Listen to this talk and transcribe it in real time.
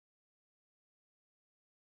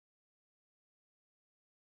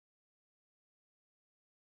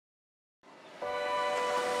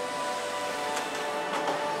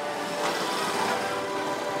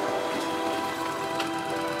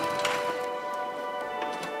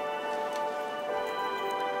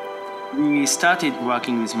We started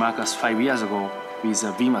working with Marcus 5 years ago with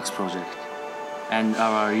the VMAX project, and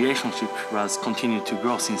our relationship has continued to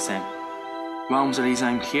grow since then. One of the reasons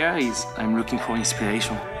I'm here is I'm looking for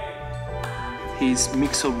inspiration. His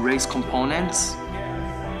mix of race components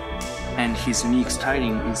and his unique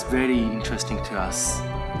styling is very interesting to us.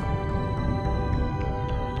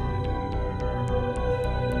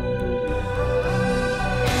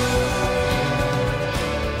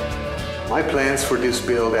 My plans for this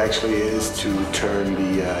build actually is to turn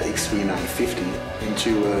the XV950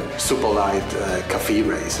 into a super light cafe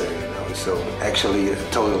racer, you know. So actually a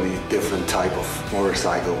totally different type of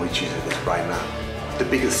motorcycle which it is right now. The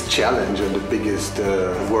biggest challenge and the biggest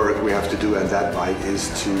work we have to do on that bike is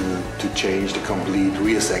to change the complete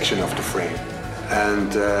rear section of the frame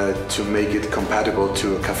and to make it compatible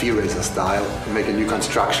to a cafe racer style, make a new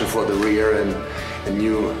construction for the rear and a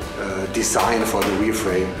new design for the rear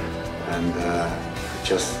frame. And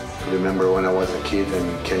just remember when I was a kid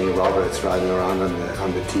and Kenny Roberts riding around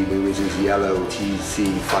on the TV with his yellow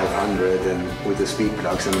XV950 and with the speed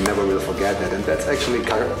plugs, and I never will forget that. And that's actually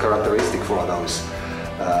characteristic for those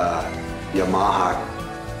Yamaha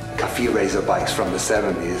cafe racer bikes from the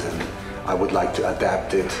 70s, and I would like to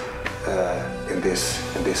adapt it in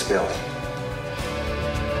this build.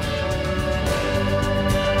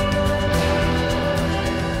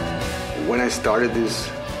 When I started this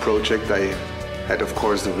project, I had of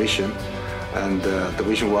course the vision, and the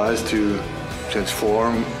vision was to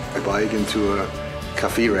transform a bike into a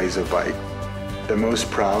cafe racer bike. The most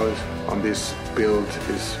proud on this build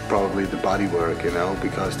is probably the bodywork, you know,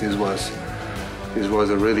 because this was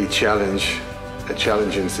a really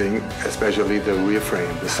challenging thing, especially the rear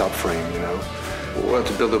frame, the subframe, you know. Well,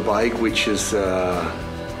 to build a bike which is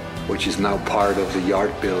now part of the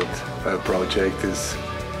yard build project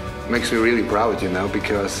makes me really proud, you know,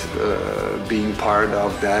 because being part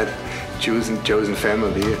of that chosen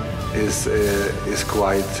family is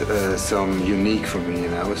quite some unique for me, you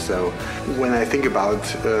know. So when I think about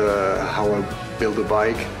how I build a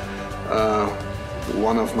bike,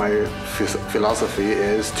 one of my philosophy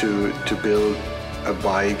is to build a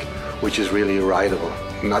bike which is really rideable.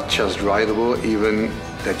 Not just rideable, even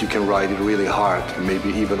that you can ride it really hard, maybe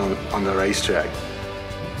even on the racetrack.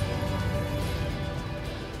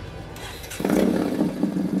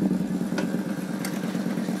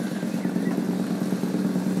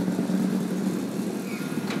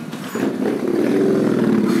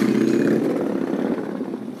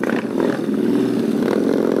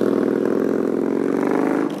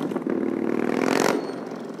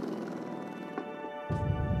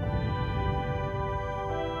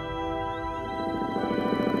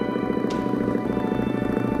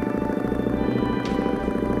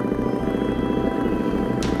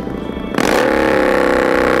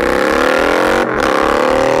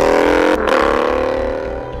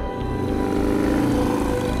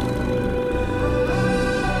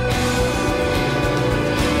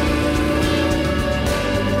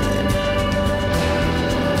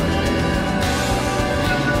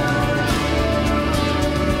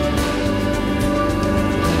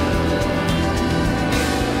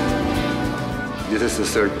 This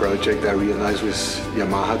is the third project I realized with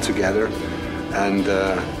Yamaha together, and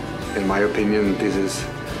in my opinion this is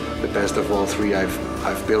the best of all three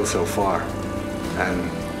I've built so far, and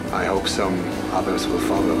I hope some others will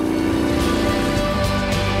follow.